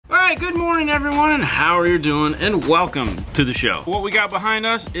right, good morning everyone, and how are you doing? And welcome to the show. What we got behind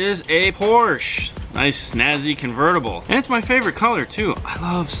us is a Porsche. Nice snazzy convertible. And it's my favorite color too. I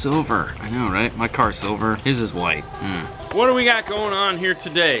love silver. I know, right? My car's silver. His is white. What do we got going on here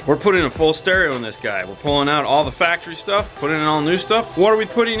today? We're putting a full stereo in this guy. We're pulling out all the factory stuff, putting in all new stuff. What are we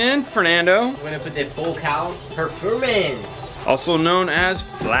putting in, Fernando? We're gonna put the full cal performance. Also known as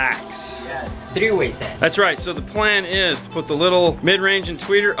flax. Yes, three-way set. That's right, so the plan is to put the little mid-range and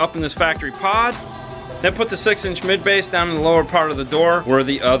tweeter up in this factory pod, then put the 6-inch mid-bass down in the lower part of the door where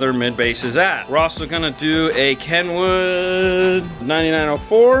the other mid-bass is at. We're also gonna do a Kenwood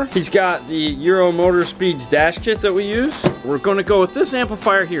 9904. He's got the Euro Motor Speeds dash kit that we use. We're gonna go with this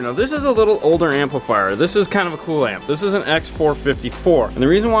amplifier here. Now this is a little older amplifier. This is kind of a cool amp. This is an X454. And the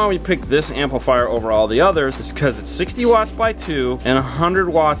reason why we picked this amplifier over all the others is because it's 60 watts by 2 and 100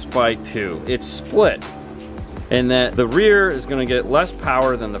 watts by 2. It's split. And that the rear is gonna get less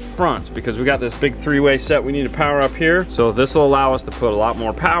power than the front because we got this big three-way set we need to power up here. So this will allow us to put a lot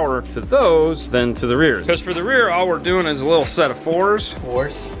more power to those than to the rears. Because for the rear, all we're doing is a little set of fours.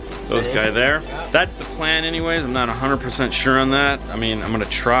 Those guy there. That's the plan anyways. I'm not 100% sure on that. I mean, I'm gonna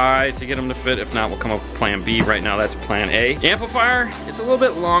try to get them to fit. If not, we'll come up with plan B. Right now, that's plan A. The amplifier, it's a little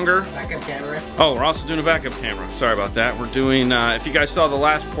bit longer. Backup camera. Oh, we're also doing a backup camera. Sorry about that. We're doing, if you guys saw the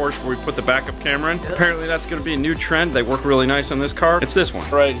last Porsche where we put the backup camera in, apparently that's gonna be a new trend. They work really nice on this car. It's this one.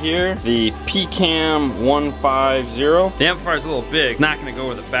 Right here, the PCAM 150. The amplifier's a little big. It's not gonna go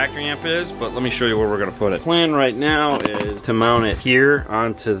where the factory amp is, but let me show you where we're gonna put it. Plan right now is to mount it here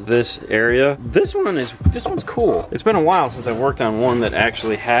onto this area. This one's cool. It's been a while since I've worked on one that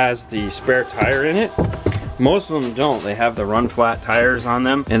actually has the spare tire in it. Most of them don't. They have the run flat tires on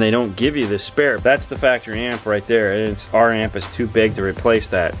them and they don't give you the spare. That's the factory amp right there, and our amp is too big to replace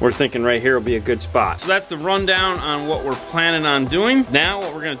that. We're thinking right here will be a good spot. So that's the rundown on what we're planning on doing. Now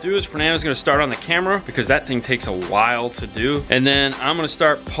what we're gonna do is Fernando's gonna start on the camera because that thing takes a while to do. And then I'm gonna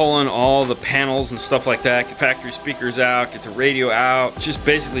start pulling all the panels and stuff like that, get factory speakers out, get the radio out, just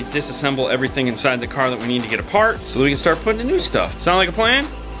basically disassemble everything inside the car that we need to get apart so that we can start putting the new stuff. Sound like a plan?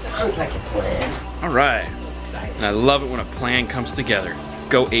 Sounds like a plan. All right. And I love it when a plan comes together.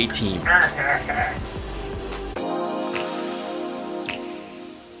 Go A-team.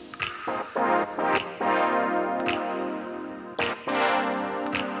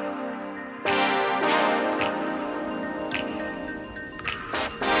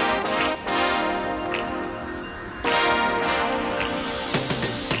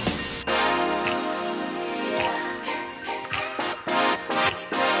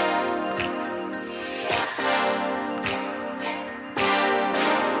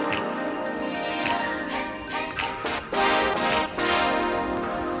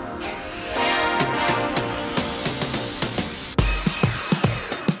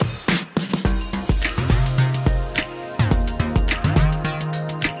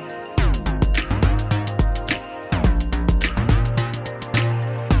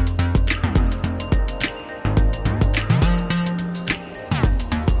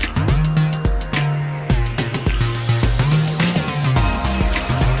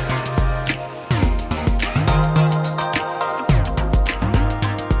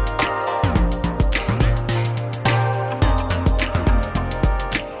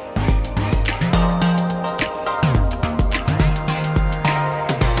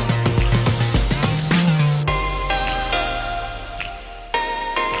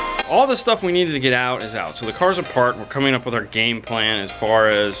 All the stuff we needed to get out is out. So the car's apart. We're coming up with our game plan as far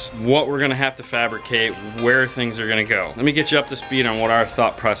as what we're gonna have to fabricate, where things are gonna go. Let me get you up to speed on what our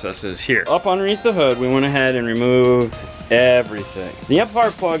thought process is here. Up underneath the hood, we went ahead and removed everything. The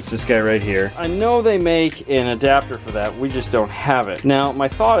amplifier plug's this guy right here. I know they make an adapter for that. We just don't have it. Now, my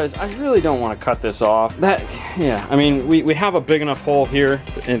thought is I really don't want to cut this off. Yeah, I mean, we have a big enough hole here.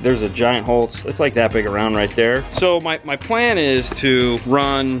 And there's a giant hole. It's like that big around right there. So my plan is to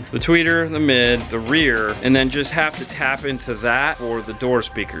run the tweeter, the mid, the rear, and then just have to tap into that for the door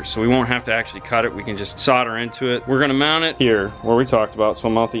speakers. So we won't have to actually cut it. We can just solder into it. We're gonna mount it here where we talked about. So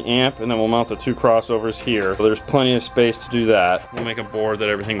we'll mount the amp and then we'll mount the two crossovers here. So there's plenty of space to do that. We'll make a board that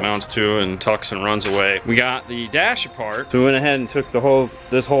everything mounts to and tucks and runs away. We got the dash apart. So we went ahead and took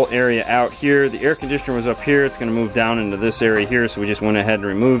this whole area out here. The air conditioner was up here. It's gonna move down into this area here. So we just went ahead and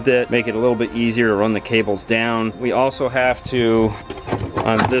removed it. Make it a little bit easier to run the cables down. We also have to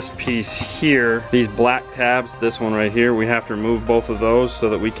on this piece here. These black tabs, this one right here, we have to remove both of those so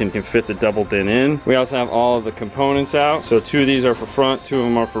that we can fit the double din in. We also have all of the components out. So 2 of these are for front, 2 of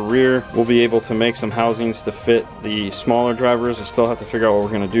them are for rear. We'll be able to make some housings to fit the smaller drivers. I still have to figure out what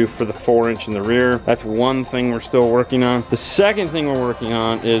we're gonna do for the 4-inch in the rear. That's one thing we're still working on. The second thing we're working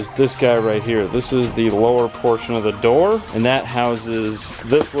on is this guy right here. This is the lower portion of the door, and that houses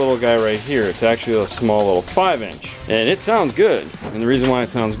this little guy right here. It's actually a small little 5-inch. And it sounds good. And the reason why it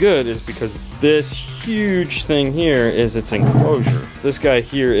sounds good is because this huge thing here is its enclosure. This guy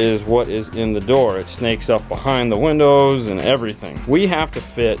here is what is in the door. It snakes up behind the windows and everything. We have to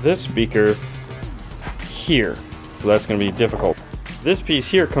fit this speaker here. So that's gonna be difficult. This piece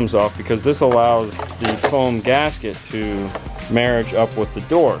here comes off because this allows the foam gasket to marriage up with the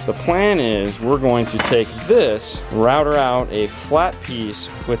door. The plan is we're going to take this, router out a flat piece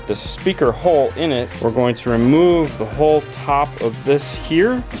with the speaker hole in it. We're going to remove the whole top of this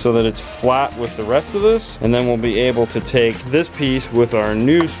here so that it's flat with the rest of this, and then we'll be able to take this piece with our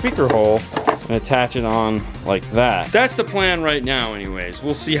new speaker hole and attach it on like that. That's the plan right now anyways.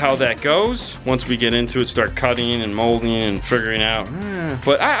 We'll see how that goes once we get into it, start cutting and molding and figuring out.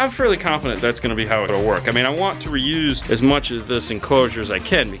 But I'm fairly confident that's gonna be how it'll work. I mean, I want to reuse as much of this enclosure as I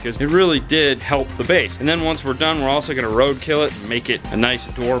can because it really did help the base. And then once we're done, we're also gonna roadkill it and make it a nice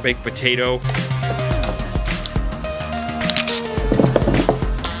door baked potato.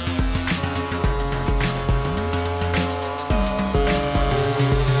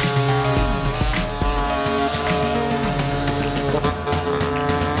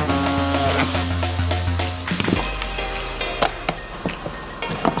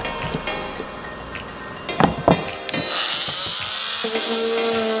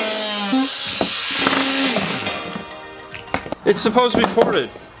 It's supposed to be ported,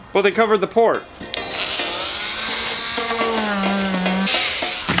 but they covered the port.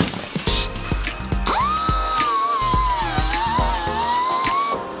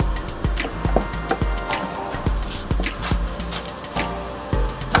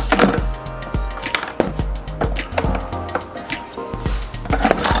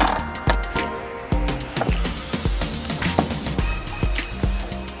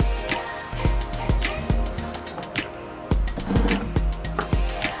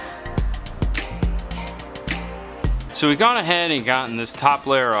 So we've gone ahead and gotten this top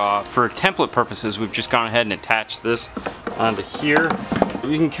layer off. For template purposes, we've just gone ahead and attached this onto here.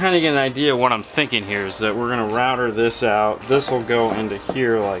 You can kind of get an idea of what I'm thinking here is that we're gonna router this out. This will go into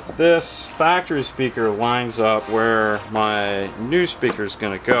here like this. Factory speaker lines up where my new speaker is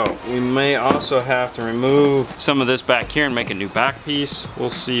gonna go. We may also have to remove some of this back here and make a new back piece. We'll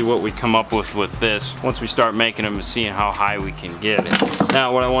see what we come up with this once we start making them and seeing how high we can get it.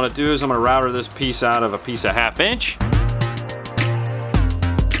 Now what I wanna do is I'm gonna router this piece out of a piece of 1/2 inch.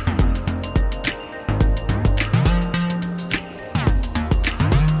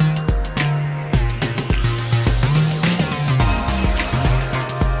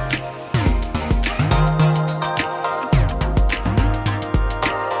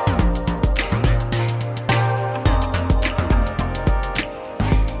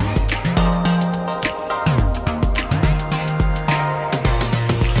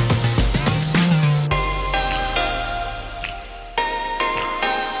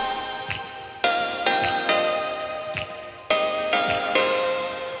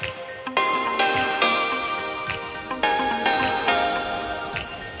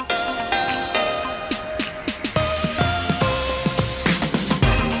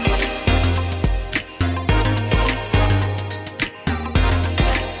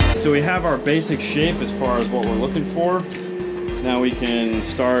 So we have our basic shape as far as what we're looking for. Now we can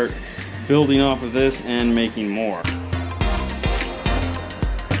start building off of this and making more.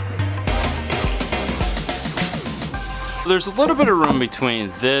 There's a little bit of room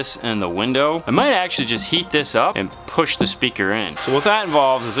between this and the window. I might actually just heat this up and push the speaker in. So what that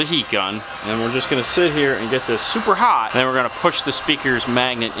involves is a heat gun, and we're just gonna sit here and get this super hot, and then we're gonna push the speaker's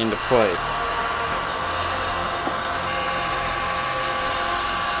magnet into place.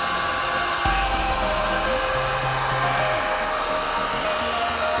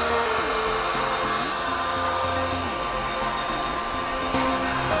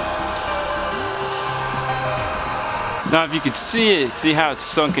 Now if you could see it, see how it's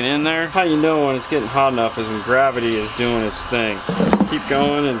sunken in there? How you know when it's getting hot enough is when gravity is doing its thing. Just keep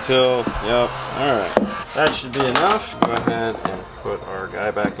going until, yep, alright. That should be enough. Go ahead and put our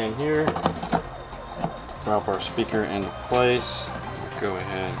guy back in here. Drop our speaker into place. Go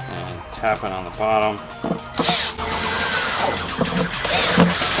ahead and tap it on the bottom.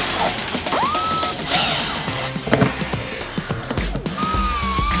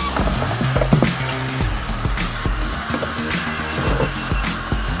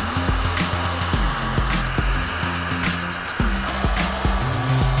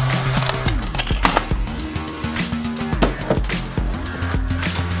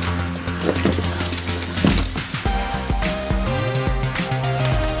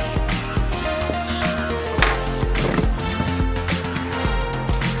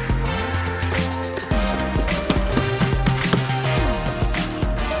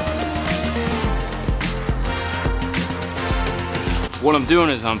 What I'm doing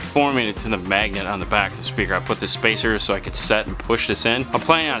is I'm forming it to the magnet on the back of the speaker. I put the spacer so I could set and push this in. I'm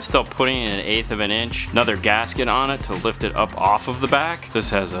planning on still putting an 1/8 of an inch, another gasket on it to lift it up off of the back. This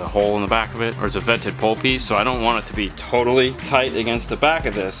has a hole in the back of it, or it's a vented pull piece, so I don't want it to be totally tight against the back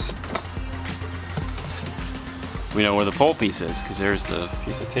of this. We know where the pole piece is because there's the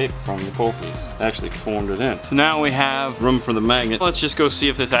piece of tape from the pole piece. It actually formed it in. So now we have room for the magnet. Let's just go see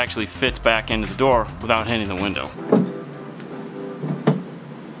if this actually fits back into the door without hitting the window.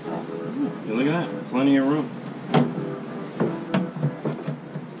 Ooh, look at that, plenty of room.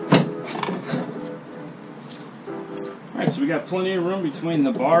 Alright, so we got plenty of room between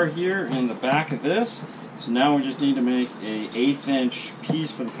the bar here and the back of this. So now we just need to make a 1/8 inch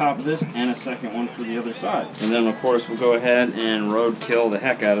piece for the top of this and a second one for the other side. And then of course we'll go ahead and roadkill the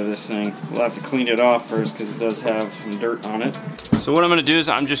heck out of this thing. We'll have to clean it off first because it does have some dirt on it. So what I'm going to do is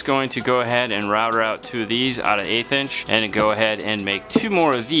I'm just going to go ahead and router out 2 of these out of 1/8 inch and go ahead and make 2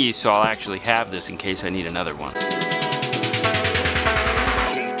 more of these so I'll actually have this in case I need another one.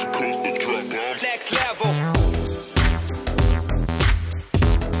 Next level.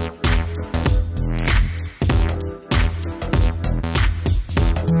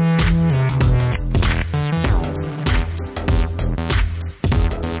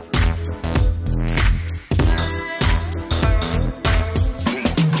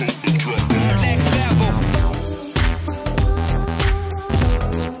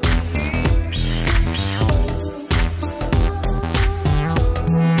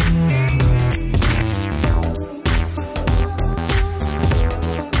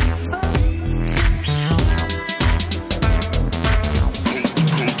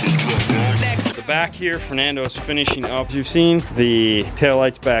 Back here, Fernando is finishing up. As you've seen, the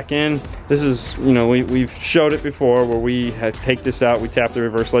taillight's back in. This is, you know, we've showed it before where we had take this out, we tap the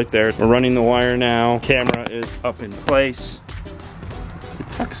reverse light there. We're running the wire now. Camera is up in place. It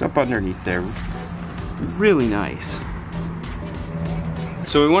tucks up underneath there. Really nice.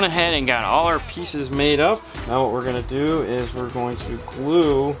 So we went ahead and got all our pieces made up. Now what we're gonna do is we're going to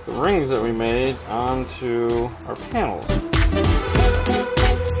glue the rings that we made onto our panels.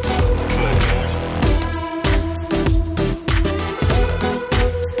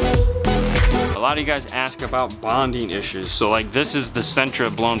 A lot of you guys ask about bonding issues. So like this is the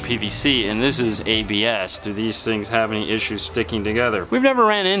Sentra blown PVC and this is ABS. Do these things have any issues sticking together? We've never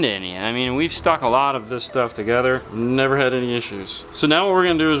ran into any. I mean, we've stuck a lot of this stuff together, never had any issues. So now what we're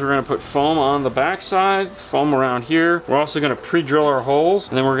gonna do is we're gonna put foam on the back side, foam around here. We're also gonna pre-drill our holes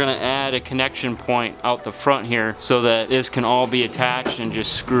and then we're gonna add a connection point out the front here so that this can all be attached and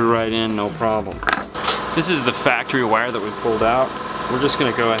just screw right in, no problem. This is the factory wire that we pulled out. We're just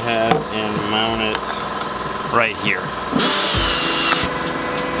gonna go ahead and mount it right here.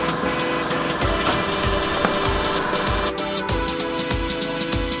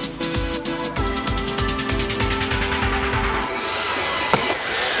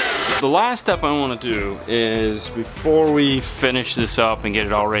 The last step I want to do is, before we finish this up and get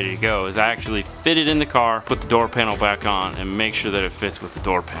it all ready to go, is actually fit it in the car, put the door panel back on, and make sure that it fits with the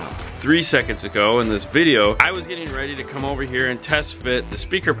door panel. 3 seconds ago in this video, I was getting ready to come over here and test fit the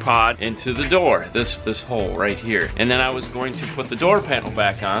speaker pod into the door, this hole right here. And then I was going to put the door panel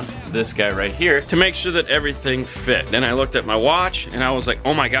back on, this guy right here, to make sure that everything fit. Then I looked at my watch and I was like,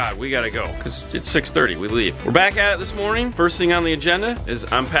 oh my God, we gotta go, because it's 6:30, we leave. We're back at it this morning. First thing on the agenda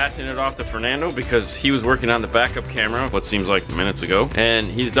is I'm passing it off to Fernando because he was working on the backup camera, what seems like minutes ago. And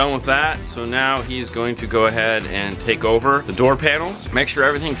he's done with that, so now he's going to go ahead and take over the door panels, make sure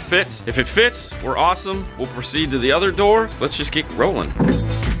everything fits. If it fits, we're awesome. We'll proceed to the other door. Let's just get rolling.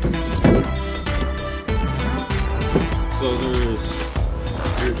 So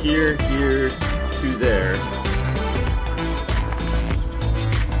there's here, to there.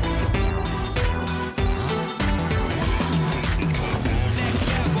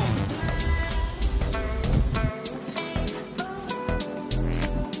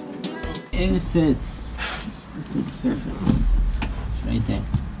 It fits. It's perfect. It's right there.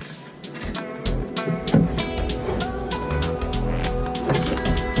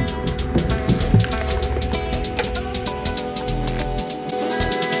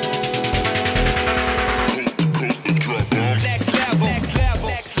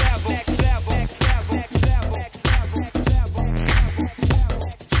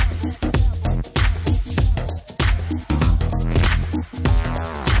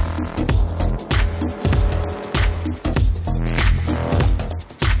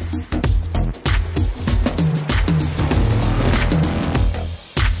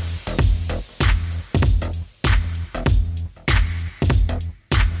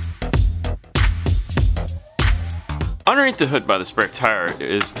 Underneath the hood by the spare tire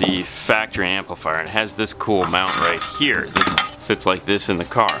is the factory amplifier, and it has this cool mount right here. This sits like this in the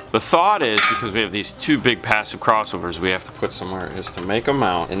car. The thought is, because we have these two big passive crossovers we have to put somewhere, is to make a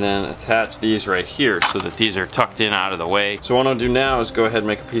mount and then attach these right here so that these are tucked in out of the way. So what I'll do now is go ahead and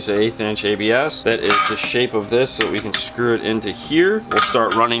make a piece of 1/8 inch ABS that is the shape of this so that we can screw it into here. We'll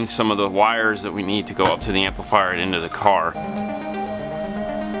start running some of the wires that we need to go up to the amplifier and into the car.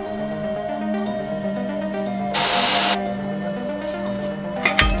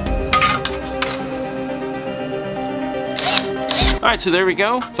 Alright, so there we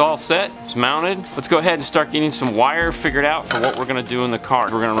go. It's all set. It's mounted. Let's go ahead and start getting some wire figured out for what we're going to do in the car.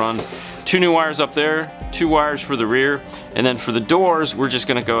 We're going to run 2 new wires up there, 2 wires for the rear, and then for the doors, we're just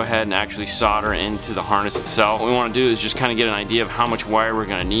going to go ahead and actually solder into the harness itself. What we want to do is just kind of get an idea of how much wire we're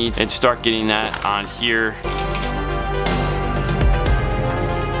going to need and start getting that on here.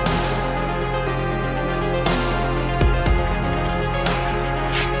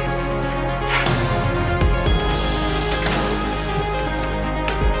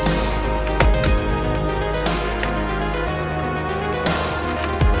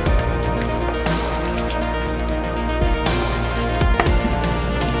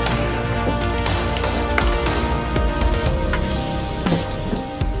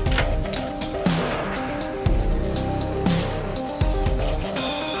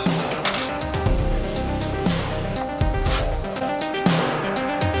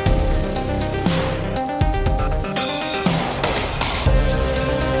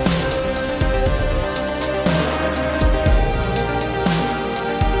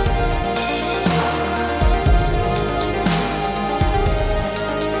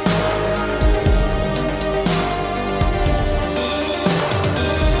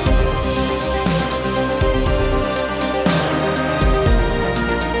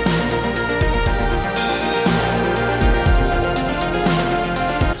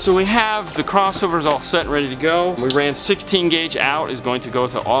 So we have the crossovers all set and ready to go. We ran 16 gauge out is going to go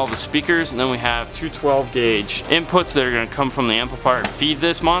to all the speakers, and then we have 2 12 gauge inputs that are going to come from the amplifier to feed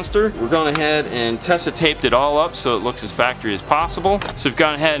this monster. We're going ahead and Tessa taped it all up so it looks as factory as possible. So we've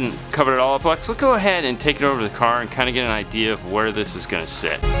gone ahead and covered it all up. Let's go ahead and take it over to the car and kind of get an idea of where this is going to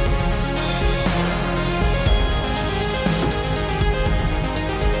sit.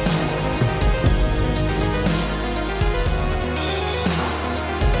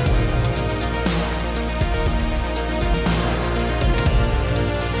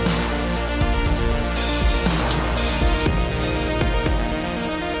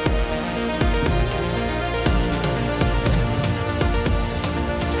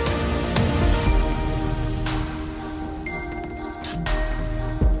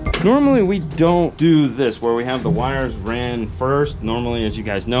 Normally we don't do this where we have the wires ran first. Normally, as you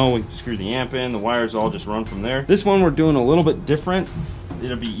guys know, we screw the amp in, the wires all just run from there. This one we're doing a little bit different.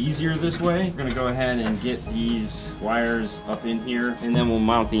 It'll be easier this way. We're gonna go ahead and get these wires up in here, and then we'll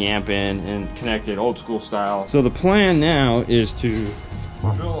mount the amp in and connect it old school style. So the plan now is to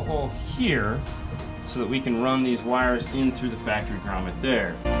drill a hole here so that we can run these wires in through the factory grommet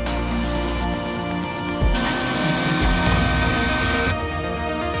there.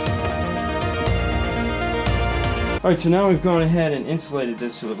 Alright, so now we've gone ahead and insulated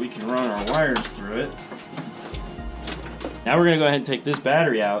this so that we can run our wires through it. Now we're going to go ahead and take this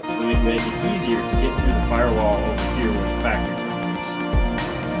battery out so we can make it easier to get through the firewall over here where the factory grommet is.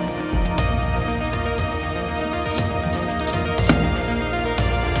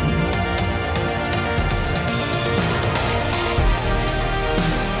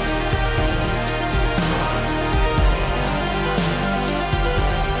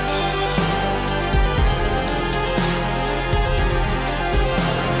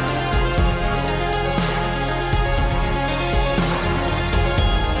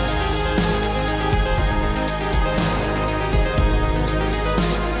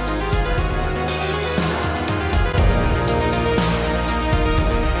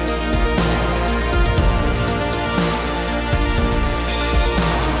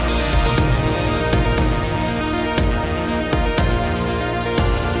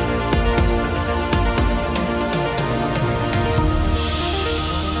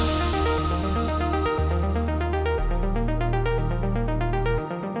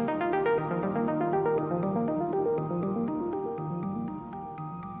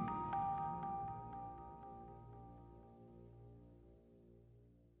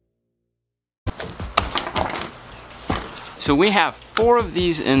 So we have 4 of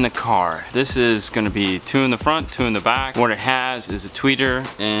these in the car. This is gonna be 2 in the front, 2 in the back. What it has is a tweeter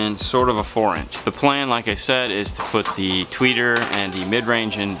and sort of a 4-inch. The plan, like I said, is to put the tweeter and the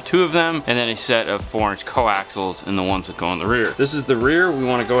mid-range in 2 of them, and then a set of 4-inch coaxials in the ones that go in the rear. This is the rear. We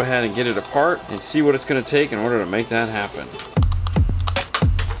wanna go ahead and get it apart and see what it's gonna take in order to make that happen.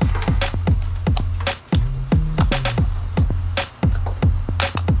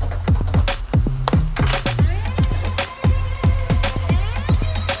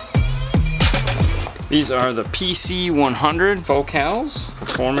 These are the PC100 Focals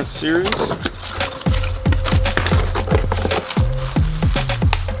Performance Series.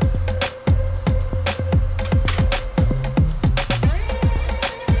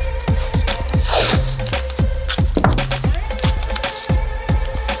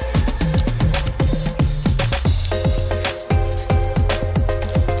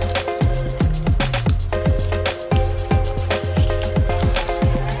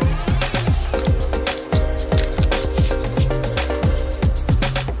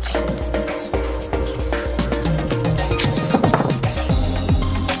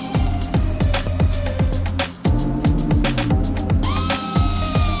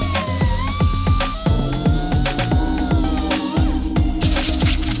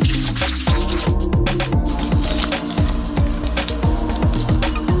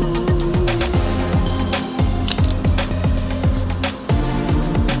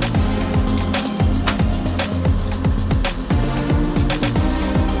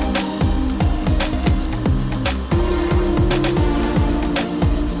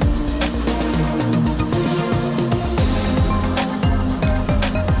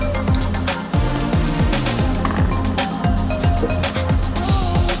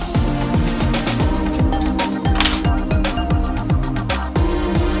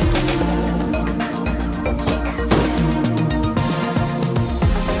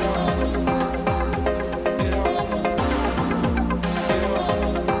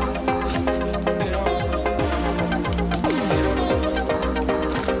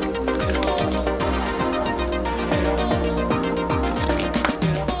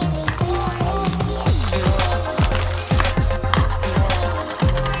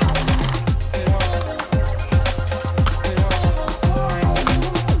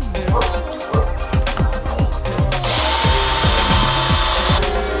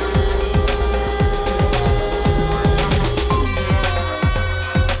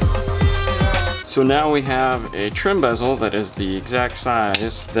 So now we have a trim bezel that is the exact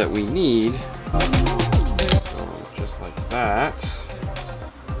size that we need. So just like that.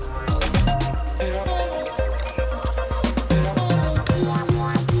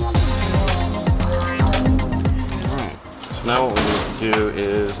 Alright, so now what we need to do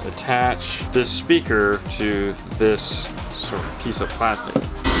is attach this speaker to this sort of piece of plastic.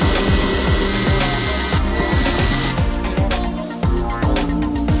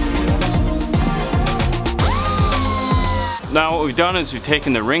 Now what we've done is we've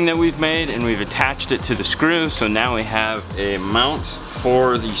taken the ring that we've made and we've attached it to the screw, so now we have a mount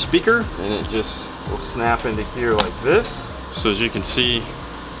for the speaker, and it just will snap into here like this. So as you can see,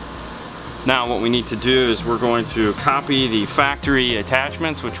 now what we need to do is we're going to copy the factory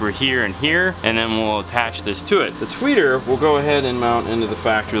attachments, which were here and here, and then we'll attach this to it. The tweeter will go ahead and mount into the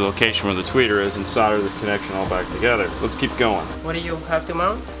factory location where the tweeter is and solder this connection all back together. So let's keep going. What do you have to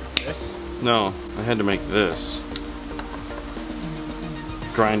mount? This? No, I had to make this.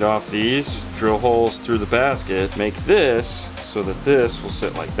 Grind off these, drill holes through the basket, make this so that this will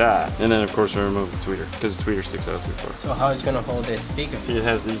sit like that. And then of course I remove the tweeter because the tweeter sticks out too far. So how it's gonna hold this speaker? See, it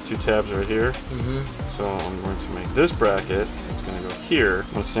has these 2 tabs right here. So I'm going to make this bracket, it's gonna go here.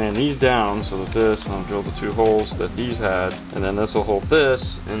 I'm gonna sand these down so that this, and I'll drill the 2 holes that these had, and then this will hold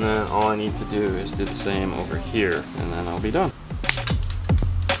this, and then all I need to do is do the same over here, and then I'll be done.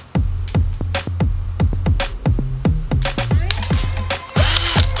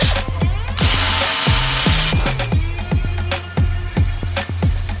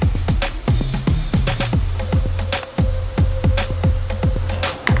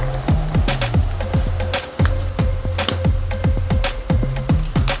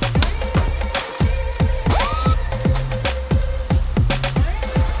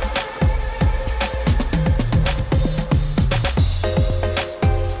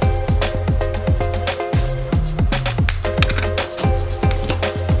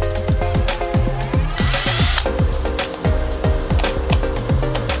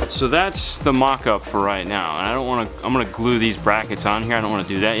 right, so that's the mock-up for right now. And I don't want to, I'm gonna glue these brackets on here. I don't want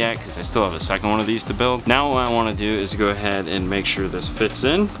to do that yet because I still have a second one of these to build. Now what I want to do is go ahead and make sure this fits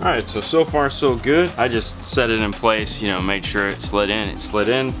in. All right, so far so good. I just set it in place, you know, made sure it slid in,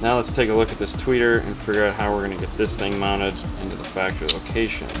 Now let's take a look at this tweeter and figure out how we're gonna get this thing mounted into the factory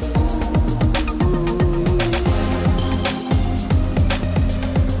location.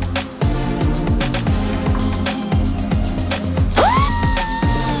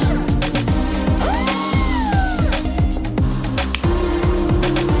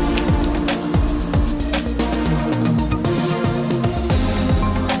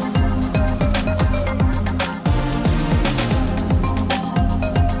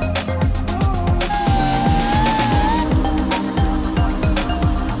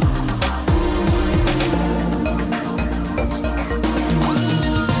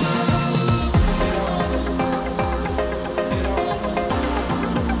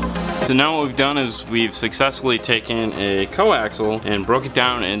 So now what we've done is we've successfully taken a coaxial and broke it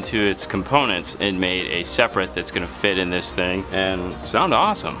down into its components and made a separate that's gonna fit in this thing and sound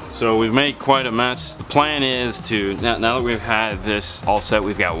awesome. So we've made quite a mess. The plan is to, now that we've had this all set,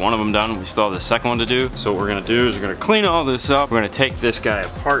 we've got one of them done, we still have the second one to do. So what we're gonna do is we're gonna clean all this up. We're gonna take this guy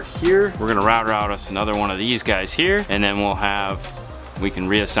apart here. We're gonna route out us another one of these guys here, and then we can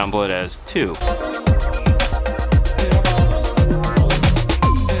reassemble it as two.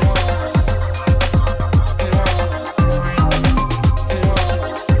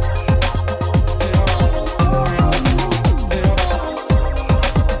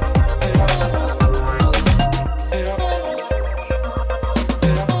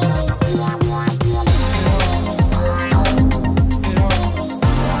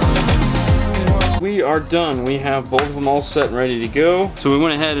 We are done. We have both of them all set and ready to go. So we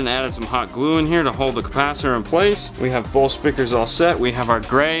went ahead and added some hot glue in here to hold the capacitor in place. We have both speakers all set. We have our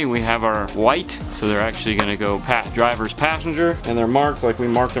gray, we have our white. So they're actually gonna go driver's passenger, and they're marked like we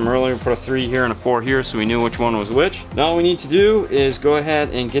marked them earlier. Put a 3 here and a 4 here so we knew which one was which. Now all we need to do is go ahead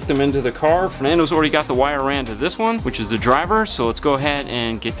and get them into the car. Fernando's already got the wire ran to this one, which is the driver. So let's go ahead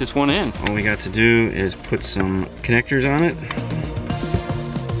and get this one in. All we got to do is put some connectors on it.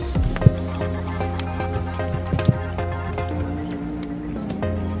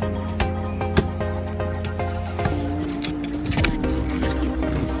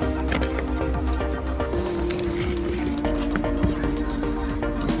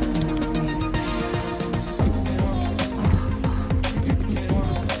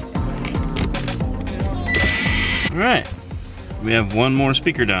 All right, we have one more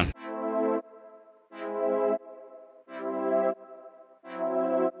speaker done.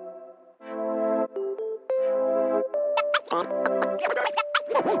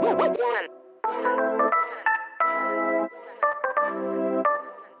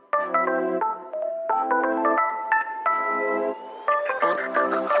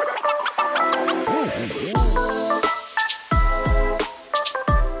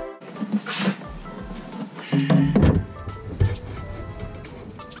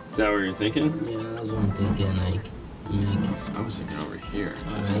 Is that what you're thinking? Yeah, that's what I'm thinking, like, make. I was thinking over here.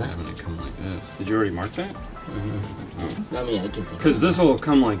 I was Really? having it come like this. Did you already mark that? Mm-hmm. I mean, I can think. Because this will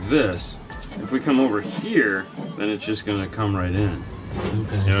come like this. If we come over here, then it's just gonna come right in.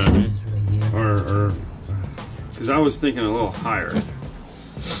 Okay. You know what I mean? It's right here. Or, because I was thinking a little higher.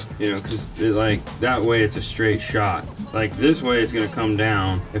 You know, because like that way it's a straight shot. Like this way it's gonna come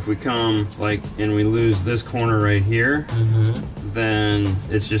down. If we come like and we lose this corner right here, then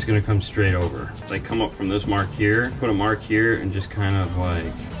it's just gonna come straight over. Like come up from this mark here, put a mark here, and just kind of like.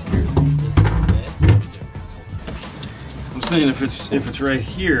 I'm saying if it's right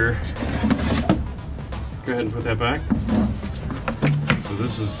here, go ahead and put that back. So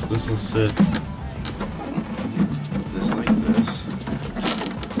this will sit this like this,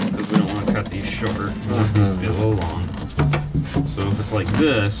 because we don't want to cut these short. We want these to be a little long. So if it's like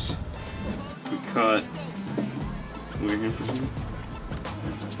this, we cut. We're here for some.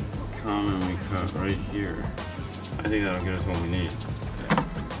 Come and we cut right here. I think that'll get us what we need.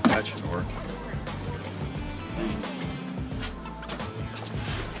 That should work.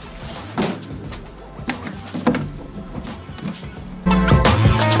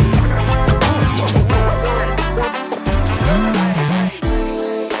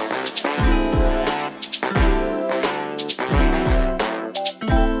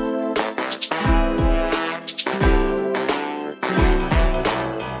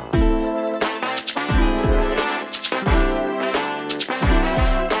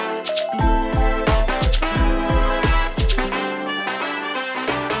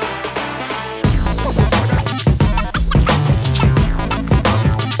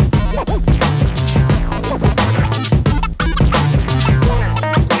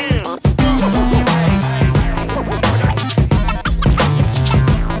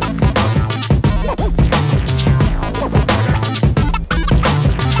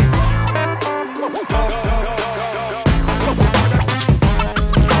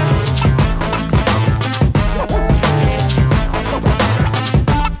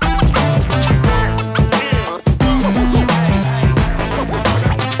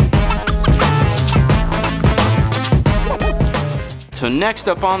 So next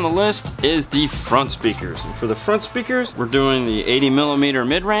up on the list is the front speakers. And for the front speakers, we're doing the 80mm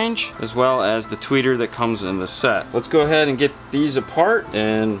mid-range as well as the tweeter that comes in the set. Let's go ahead and get these apart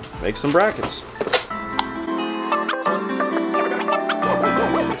and make some brackets.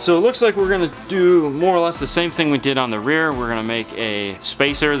 So it looks like we're gonna do more or less the same thing we did on the rear. We're gonna make a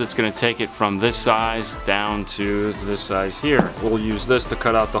spacer that's gonna take it from this size down to this size here. We'll use this to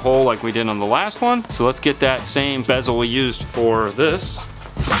cut out the hole like we did on the last one. So let's get that same bezel we used for this.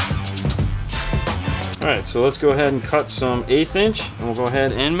 All right, so let's go ahead and cut some 1/8 inch and we'll go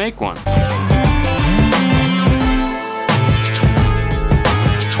ahead and make one.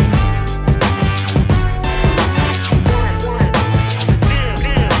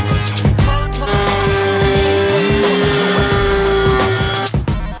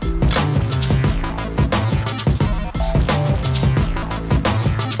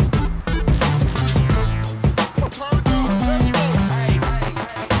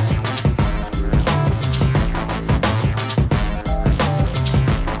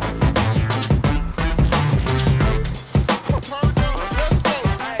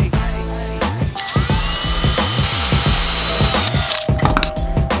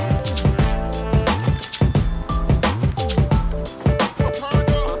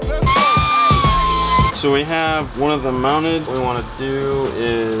 So we have one of them mounted. What we want to do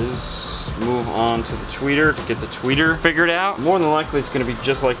is move on to the tweeter to get the tweeter figured out. More than likely it's going to be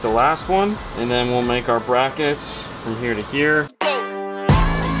just like the last one, and then we'll make our brackets from here to here.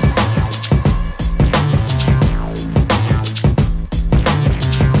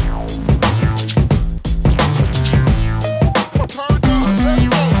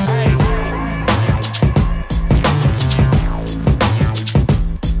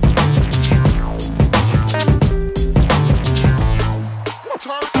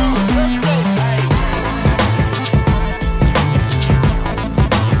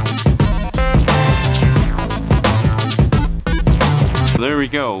 There we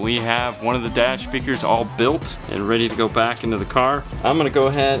go. We have one of the dash speakers all built and ready to go back into the car. I'm gonna go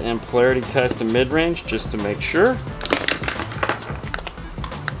ahead and polarity test the mid-range just to make sure.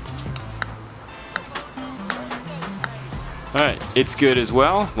 All right, it's good as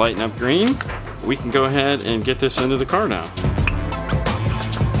well. Lighten up green. We can go ahead and get this into the car now.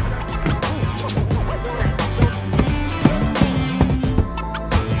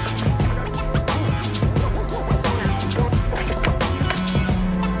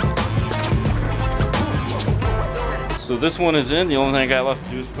 So this one is in. The only thing I got left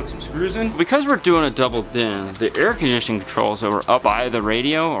to do is put some screws in. Because we're doing a double din, the air conditioning controls that were up by the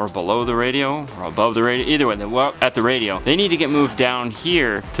radio or below the radio or above the radio, either way, they're at the radio, they need to get moved down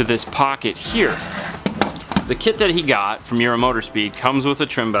here to this pocket here. The kit that he got from Euro Motor Speed comes with a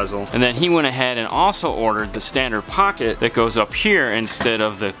trim bezel, and then he went ahead and also ordered the standard pocket that goes up here instead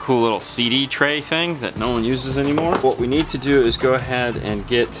of the cool little CD tray thing that no one uses anymore. What we need to do is go ahead and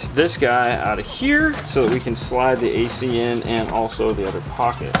get this guy out of here so that we can slide the AC in and also the other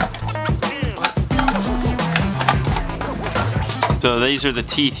pocket. So these are the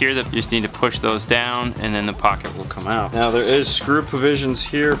teeth here that you just need to push those down and then the pocket will come out. Now there is screw provisions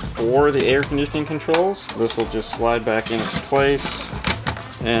here for the air conditioning controls. This will just slide back in its place.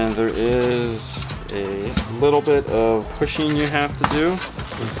 And there is a little bit of pushing you have to do.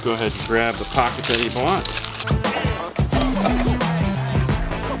 Let's go ahead and grab the pocket that he bought.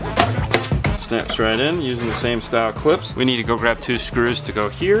 Snaps right in using the same style clips. We need to go grab 2 screws to go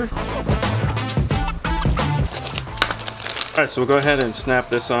here. Alright, so we'll go ahead and snap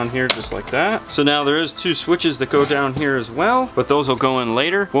this on here just like that. So now there is 2 switches that go down here as well, but those will go in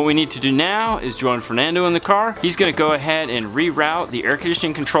later. What we need to do now is join Fernando in the car. He's gonna go ahead and reroute the air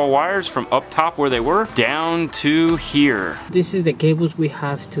conditioning control wires from up top where they were down to here. This is the cables we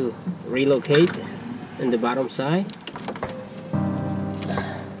have to relocate in the bottom side.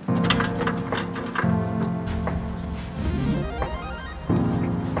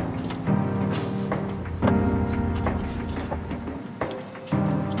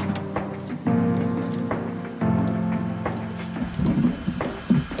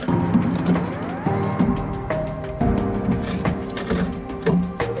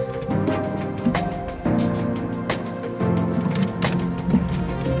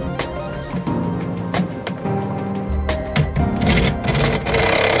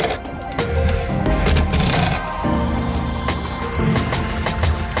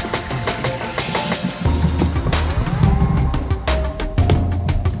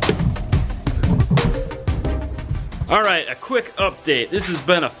 Alright, a quick update. This has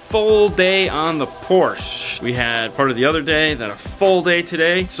been a full day on the Porsche. We had part of the other day, then a full day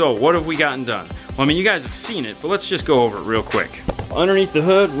today. So what have we gotten done? Well, Well, I mean, you guys have seen it, but let's just go over it real quick. Underneath the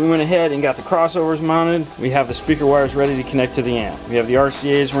hood, we went ahead and got the crossovers mounted. We have the speaker wires ready to connect to the amp. We have the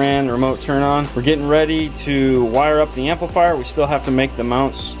RCAs ran, the remote turn on. We're getting ready to wire up the amplifier. We still have to make the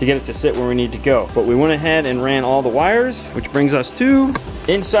mounts to get it to sit where we need to go. But we went ahead and ran all the wires, which brings us to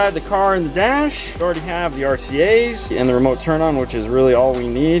inside the car in the dash. We already have the RCAs and the remote turn on, which is really all we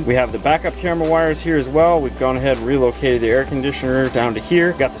need. We have the backup camera wires here as well. We've gone ahead and relocated the air conditioner down to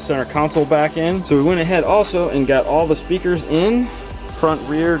here. Got the center console back in. So we went ahead also and got all the speakers in. Front,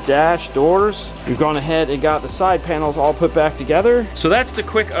 rear, dash, doors. We've gone ahead and got the side panels all put back together. So that's the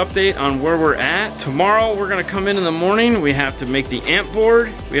quick update on where we're at. Tomorrow we're gonna come in the morning. We have to make the amp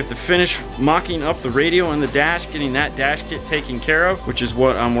board. We have to finish mocking up the radio and the dash, getting that dash kit taken care of, which is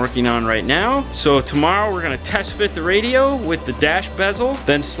what I'm working on right now. So tomorrow we're gonna test fit the radio with the dash bezel,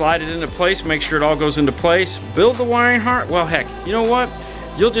 then slide it into place, make sure it all goes into place, build the wiring harness. Well, heck, you know what?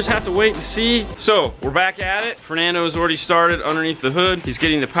 You'll just have to wait and see. So we're back at it. Fernando has already started underneath the hood. He's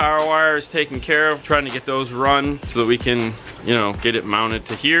getting the power wires taken care of, trying to get those run so that we can, you know, get it mounted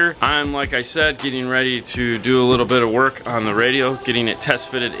to here. I'm, like I said, getting ready to do a little bit of work on the radio, getting it test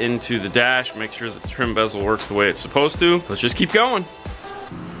fitted into the dash, make sure the trim bezel works the way it's supposed to. Let's just keep going.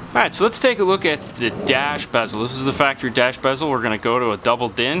 Alright, so let's take a look at the dash bezel. This is the factory dash bezel. We're going to go to a double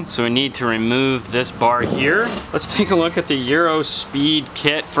din, so we need to remove this bar here. Let's take a look at the Euro Speed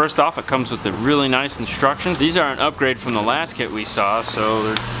kit. First off, it comes with the really nice instructions. These are an upgrade from the last kit we saw, so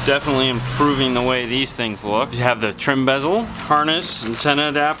they're definitely improving the way these things look. You have the trim bezel, harness, antenna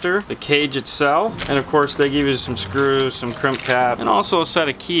adapter, the cage itself, and of course they give you some screws, some crimp cap, and also a set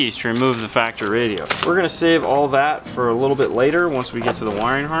of keys to remove the factory radio. We're going to save all that for a little bit later once we get to the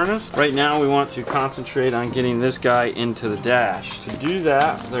wiring harness. Right now we want to concentrate on getting this guy into the dash. To do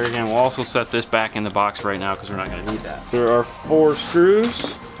that, there again, we'll also set this back in the box right now because we're not going to need that. There are 4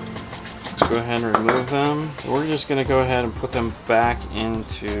 screws. Go ahead and remove them. We're just going to go ahead and put them back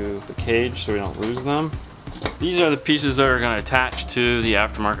into the cage so we don't lose them. These are the pieces that are going to attach to the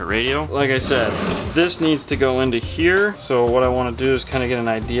aftermarket radio. Like I said, this needs to go into here. So what I want to do is kind of get an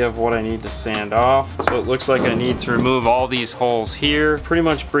idea of what I need to sand off. So it looks like I need to remove all these holes here. Pretty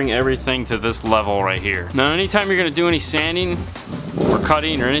much bring everything to this level right here. Now anytime you're going to do any sanding or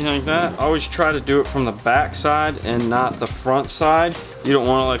cutting or anything like that, always try to do it from the back side and not the front side. You don't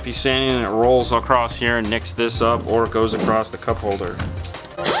want to like be sanding and it rolls across here and nicks this up, or it goes across the cup holder.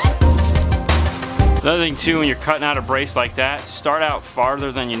 Another thing too, when you're cutting out a brace like that, start out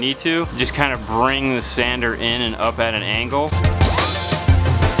farther than you need to. Just kind of bring the sander in and up at an angle.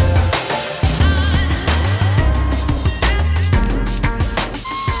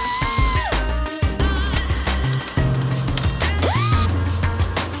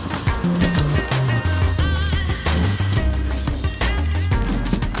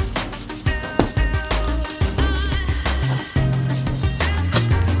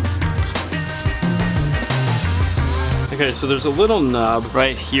 Okay, so there's a little nub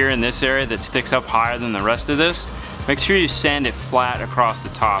right here in this area that sticks up higher than the rest of this. Make sure you sand it flat across the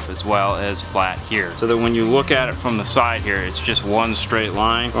top as well as flat here, so that when you look at it from the side here, it's just one straight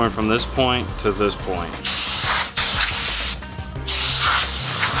line going from this point to this point.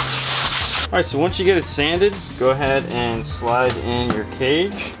 Alright, so once you get it sanded, go ahead and slide in your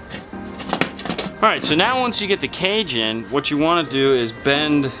cage. Alright, so now once you get the cage in, what you want to do is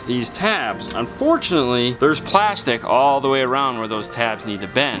bend these tabs. Unfortunately, there's plastic all the way around where those tabs need to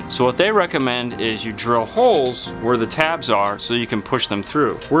bend. So what they recommend is you drill holes where the tabs are so you can push them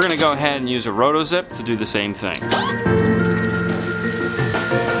through. We're going to go ahead and use a roto-zip to do the same thing.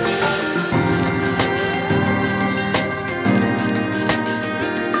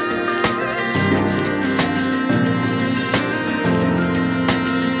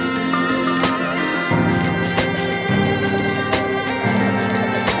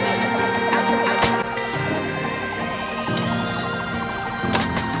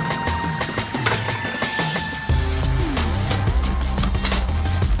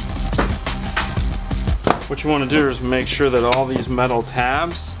 What you want to do is make sure that all these metal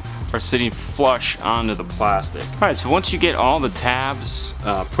tabs are sitting flush onto the plastic. Alright, so once you get all the tabs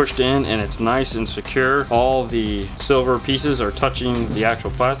pushed in and it's nice and secure, all the silver pieces are touching the actual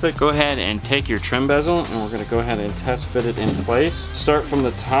plastic, go ahead and take your trim bezel and we're going to go ahead and test fit it in place. Start from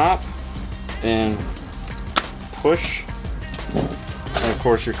the top and push. And of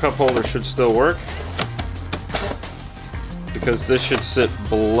course your cup holder should still work because this should sit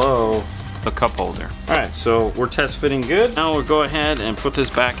below the cup holder. Alright, so we're test fitting good. Now we'll go ahead and put this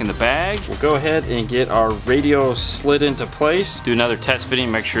back in the bag. We'll go ahead and get our radio slid into place. Do another test fitting,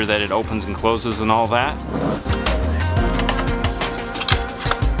 make sure that it opens and closes and all that.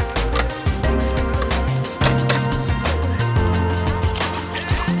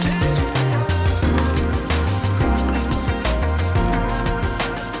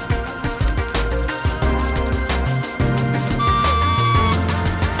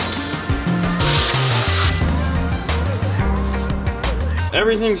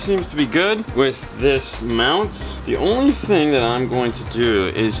 everything seems to be good with this mount. The only thing that I'm going to do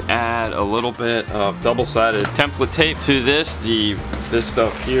is add a little bit of double-sided template tape to this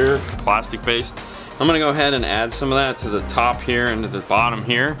stuff here, plastic based. I'm gonna go ahead and add some of that to the top here and to the bottom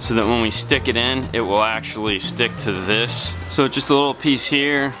here so that when we stick it in, it will actually stick to this. So just a little piece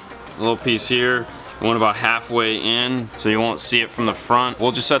here, a little piece here. We want about halfway in so you won't see it from the front.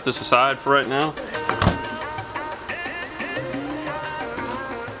 We'll just set this aside for right now.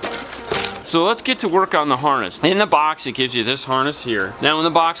 So let's get to work on the harness. In the box, it gives you this harness here. Now in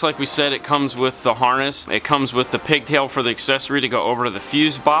the box, like we said, it comes with the harness. It comes with the pigtail for the accessory to go over to the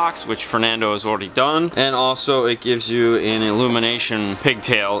fuse box, which Fernando has already done. And also it gives you an illumination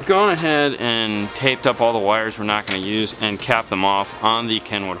pigtail. Gone ahead and taped up all the wires we're not gonna use and capped them off on the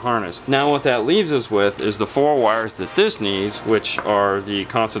Kenwood harness. Now what that leaves us with is the 4 wires that this needs, which are the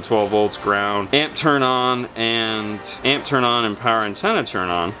constant 12 volts ground, amp turn on and power antenna turn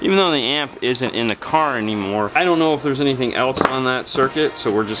on. Even though the amp isn't in the car anymore, I don't know if there's anything else on that circuit,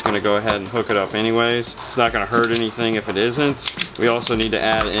 so we're just gonna go ahead and hook it up anyways. It's not gonna hurt anything if it isn't. We also need to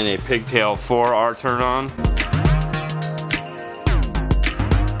add in a pigtail for our turn on.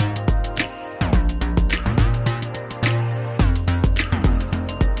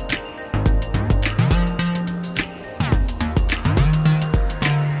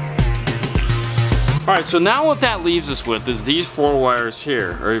 Alright, so now what that leaves us with is these 4 wires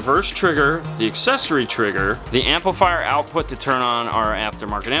here. A reverse trigger, the accessory trigger, the amplifier output to turn on our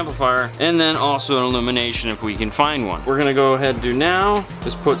aftermarket amplifier, and then also an illumination if we can find one. We're gonna go ahead and do now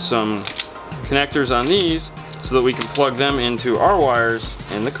is put some connectors on these so that we can plug them into our wires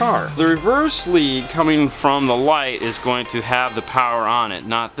in the car. The reverse lead coming from the light is going to have the power on it,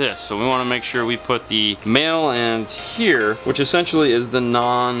 not this. So we want to make sure we put the male end here, which essentially is the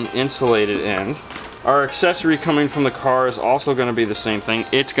non-insulated end. Our accessory coming from the car is also going to be the same thing.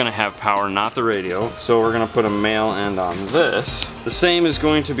 It's going to have power, not the radio. So we're going to put a male end on this. The same is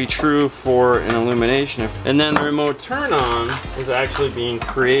going to be true for an illumination. And then the remote turn on is actually being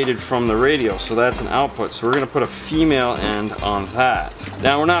created from the radio. So that's an output. So we're going to put a female end on that.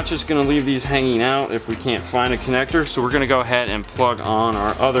 Now we're not just going to leave these hanging out if we can't find a connector. So we're going to go ahead and plug on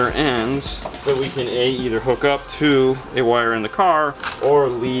our other ends that we can either hook up to a wire in the car or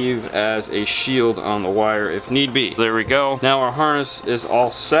leave as a shield on the wire if need be. There we go. Now our harness is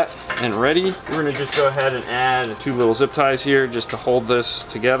all set and ready. We're gonna just go ahead and add 2 little zip ties here just to hold this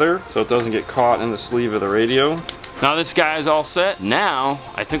together so it doesn't get caught in the sleeve of the radio. Now this guy is all set. Now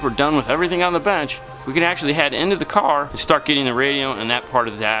I think we're done with everything on the bench. We can actually head into the car and start getting the radio and that part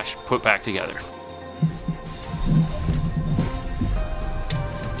of the dash put back together.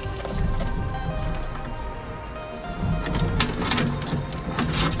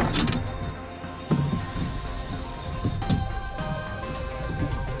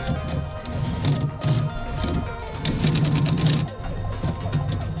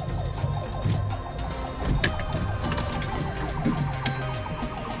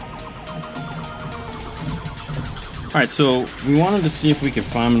 Alright, so we wanted to see if we could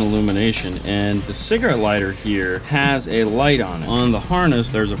find an illumination, and the cigarette lighter here has a light on it. On the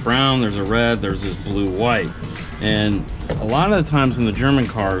harness, there's a brown, there's a red, there's this blue-white. And a lot of the times in the German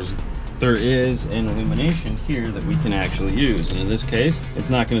cars, there is an illumination here that we can actually use. And in this case, it's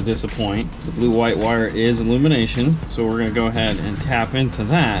not going to disappoint. The blue-white wire is illumination, so we're going to go ahead and tap into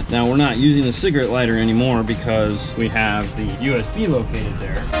that. Now, we're not using the cigarette lighter anymore because we have the USB located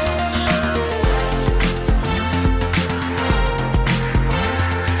there.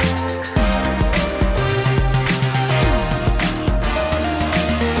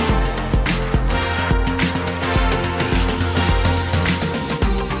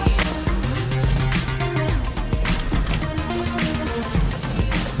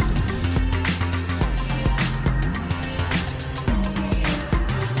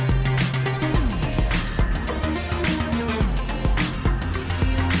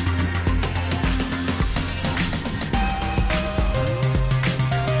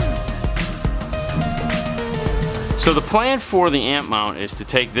 So the plan for the amp mount is to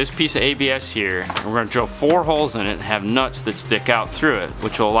take this piece of ABS here, and we're going to drill 4 holes in it and have nuts that stick out through it,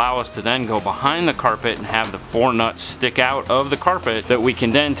 which will allow us to then go behind the carpet and have the 4 nuts stick out of the carpet that we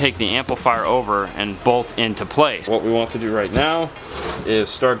can then take the amplifier over and bolt into place. What we want to do right now is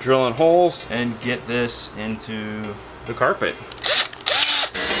start drilling holes and get this into the carpet.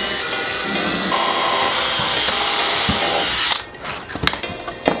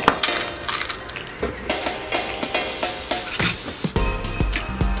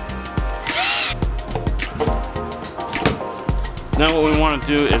 Now what we want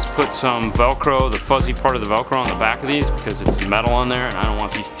to do is put some Velcro, the fuzzy part of the Velcro on the back of these because it's metal on there and I don't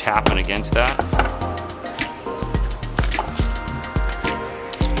want these tapping against that.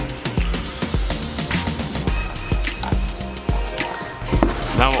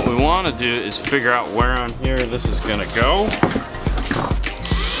 Now what we want to do is figure out where on here this is going to go.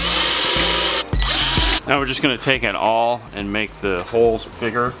 Now we're just going to take it all and make the holes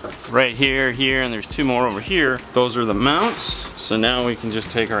bigger. Right here, here, and there's two more over here. Those are the mounts. So now we can just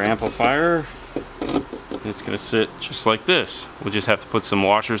take our amplifier. It's going to sit just like this. We'll just have to put some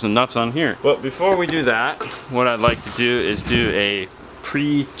washers and nuts on here. But before we do that, what I'd like to do is do a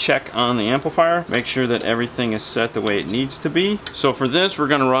pre-check on the amplifier. Make sure that everything is set the way it needs to be. So for this, we're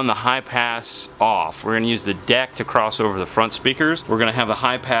gonna run the high pass off. We're gonna use the deck to cross over the front speakers. We're gonna have the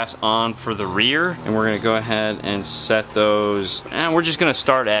high pass on for the rear, and we're gonna go ahead and set those. And we're just gonna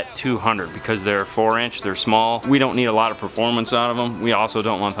start at 200 because they're 4-inch, they're small. We don't need a lot of performance out of them. We also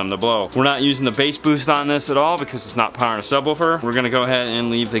don't want them to blow. We're not using the bass boost on this at all because it's not powering a subwoofer. We're gonna go ahead and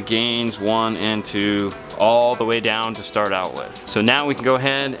leave the gains 1 and 2 all the way down to start out with. So now we can go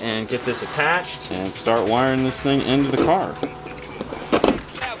ahead and get this attached and start wiring this thing into the car.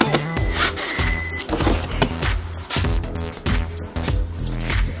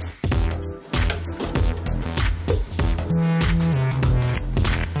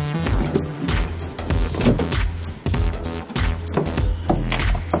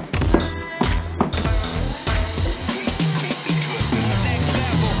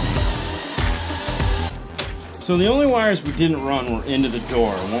 So the only wires we didn't run were into the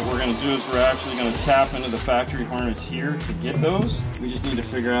door. And what we're going to do is we're actually going to tap into the factory harness here to get those. We just need to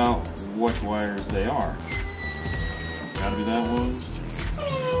figure out which wires they are. Gotta be that one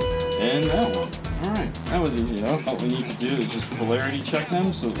and that one. Alright, that was easy enough. What we need to do is just polarity check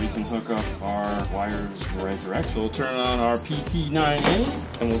them so that we can hook up our wires the right direction. So we'll turn on our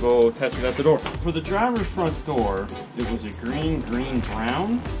PT9A and we'll go test it at the door. For the driver's front door, it was a green,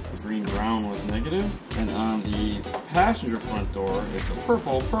 brown. The green brown was negative. And on the passenger front door, it's a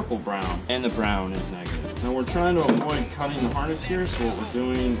purple, brown. And the brown is negative. Now we're trying to avoid cutting the harness here, so what we're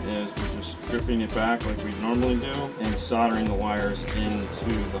doing is we're just stripping it back like we normally do and soldering the wires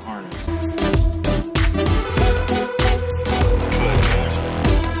into the harness.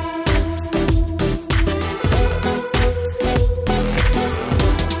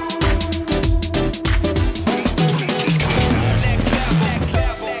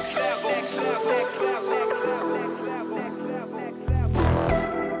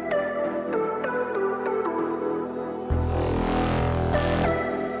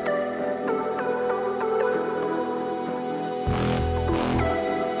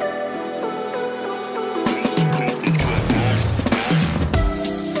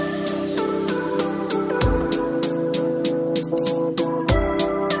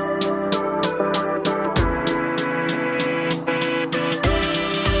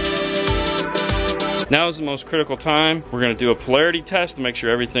 Now is the most critical time. We're gonna do a polarity test to make sure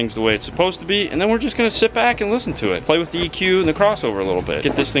everything's the way it's supposed to be, and then we're just gonna sit back and listen to it. Play with the EQ and the crossover a little bit.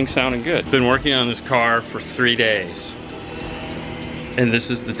 Get this thing sounding good. Been working on this car for 3 days. And this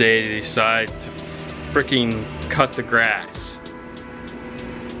is the day they decide to freaking cut the grass.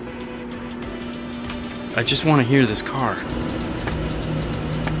 I just wanna hear this car.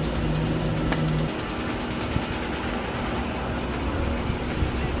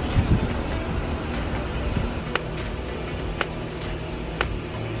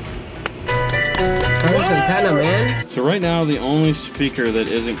 Antenna, man. So right now the only speaker that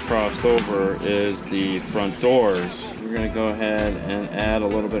isn't crossed over is the front doors. We're gonna go ahead and add a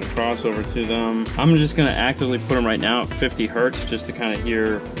little bit of crossover to them. I'm just gonna actively put them right now at 50 Hertz just to kind of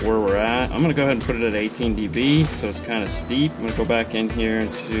hear where we're at. I'm gonna go ahead and put it at 18 dB, so it's kind of steep. I'm gonna go back in here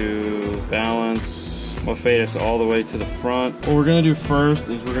to balance. We'll fade us all the way to the front. What we're gonna do first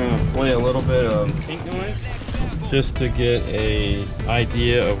is we're gonna play a little bit of pink noise, just to get an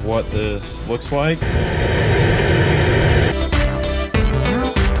idea of what this looks like.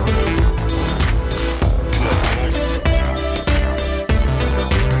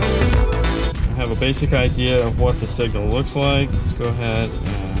 I have a basic idea of what the signal looks like. Let's go ahead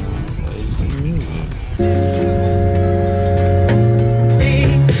and play some music.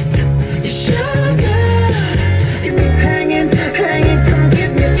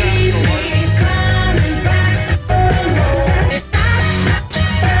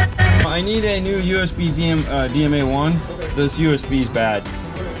 I need a new USB DMA1. This USB is bad,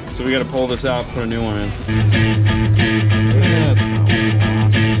 so we got to pull this out, put a new one in.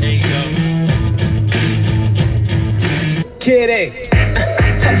 There you go. Kitty.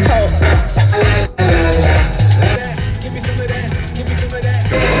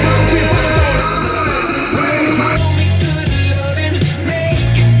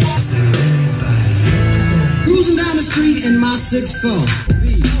 Oh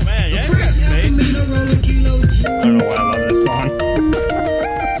man, yeah, I don't know why I love this song.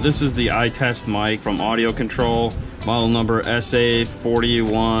 This is the iTest mic from Audio Control. Model number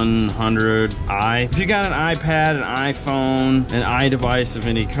SA4100i. If you got an iPad, an iPhone, an iDevice of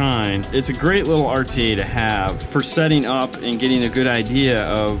any kind, it's a great little RTA to have for setting up and getting a good idea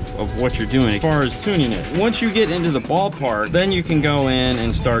of what you're doing as far as tuning it. Once you get into the ballpark, then you can go in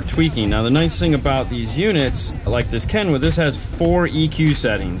and start tweaking. Now the nice thing about these units, like this Kenwood, this has 4 EQ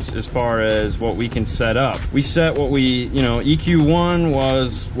settings as far as what we can set up. We set what we, EQ1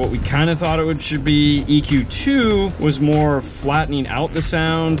 was what we kind of thought it should be. EQ2 was more flattening out the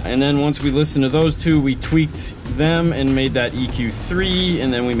sound, and then once we listened to those two, we tweaked them and made that EQ3,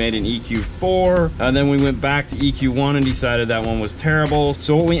 and then we made an EQ4, and then we went back to EQ1 and decided that one was terrible.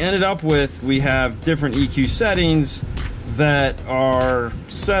 So what we ended up with, we have different EQ settings that are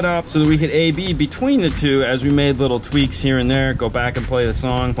set up so that we could A/B between the two as we made little tweaks here and there, go back and play the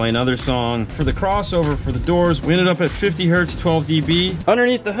song, play another song. For the crossover for the doors, we ended up at 50 Hertz, 12 dB.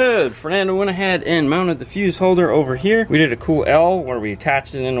 Underneath the hood, Fernando went ahead and mounted the fuse holder over here. We did a cool L where we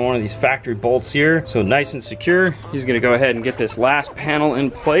attached it into one of these factory bolts here, so nice and secure. He's gonna go ahead and get this last panel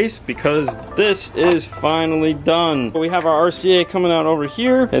in place because this is finally done. We have our RCA coming out over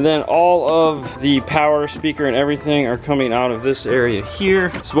here, and then all of the power, speaker, and everything are coming out of this area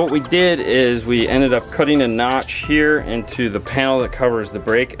here. So what we did is we ended up cutting a notch here into the panel that covers the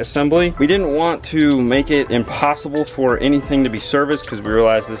brake assembly. We didn't want to make it impossible for anything to be serviced because we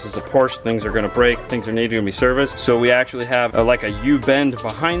realized this is a Porsche, things are going to break, things are needing to be serviced. So we actually have like a U-bend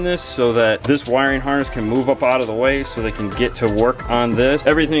behind this so that this wiring harness can move up out of the way so they can get to work on this.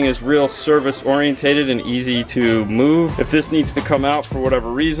 Everything is real service orientated and easy to move. If this needs to come out for whatever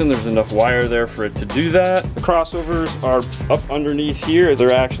reason, there's enough wire there for it to do that. The crossovers are up underneath here.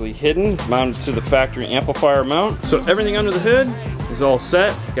 They're actually hidden, mounted to the factory amplifier mount. So everything under the hood is all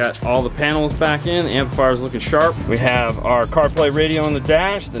set. Got all the panels back in, the amplifier's looking sharp. We have our CarPlay radio on the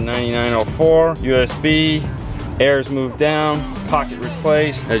dash, the 9904, USB, air's moved down, pocket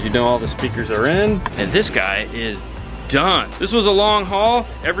replaced. As you know, all the speakers are in. And this guy is done. This was a long haul.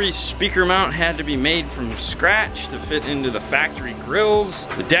 Every speaker mount had to be made from scratch to fit into the factory grills.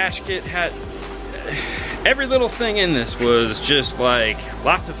 The dash kit had every little thing in this was just like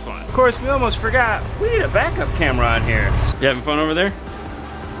lots of fun. Of course, we almost forgot we need a backup camera on here. You having fun over there?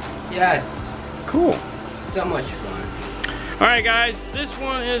 Yes. Cool. So much fun. All right, guys, this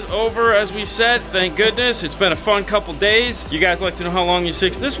one is over. As we said, thank goodness. It's been a fun couple days. You guys like to know how long you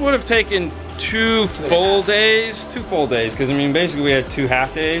six? This would have taken two full days, because I mean, basically we had 2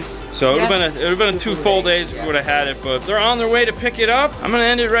 half days. So it would have been a 2 full days if we would have had it, but they're on their way to pick it up. I'm gonna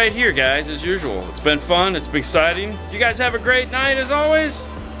end it right here, guys, as usual. It's been fun, it's been exciting. You guys have a great night as always.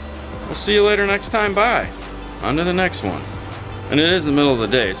 We'll see you later next time. Bye. On to the next one. And it is the middle of the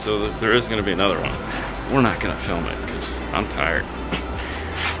day, so there is gonna be another one. We're not gonna film it because I'm tired.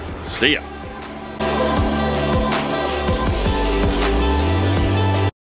 See ya.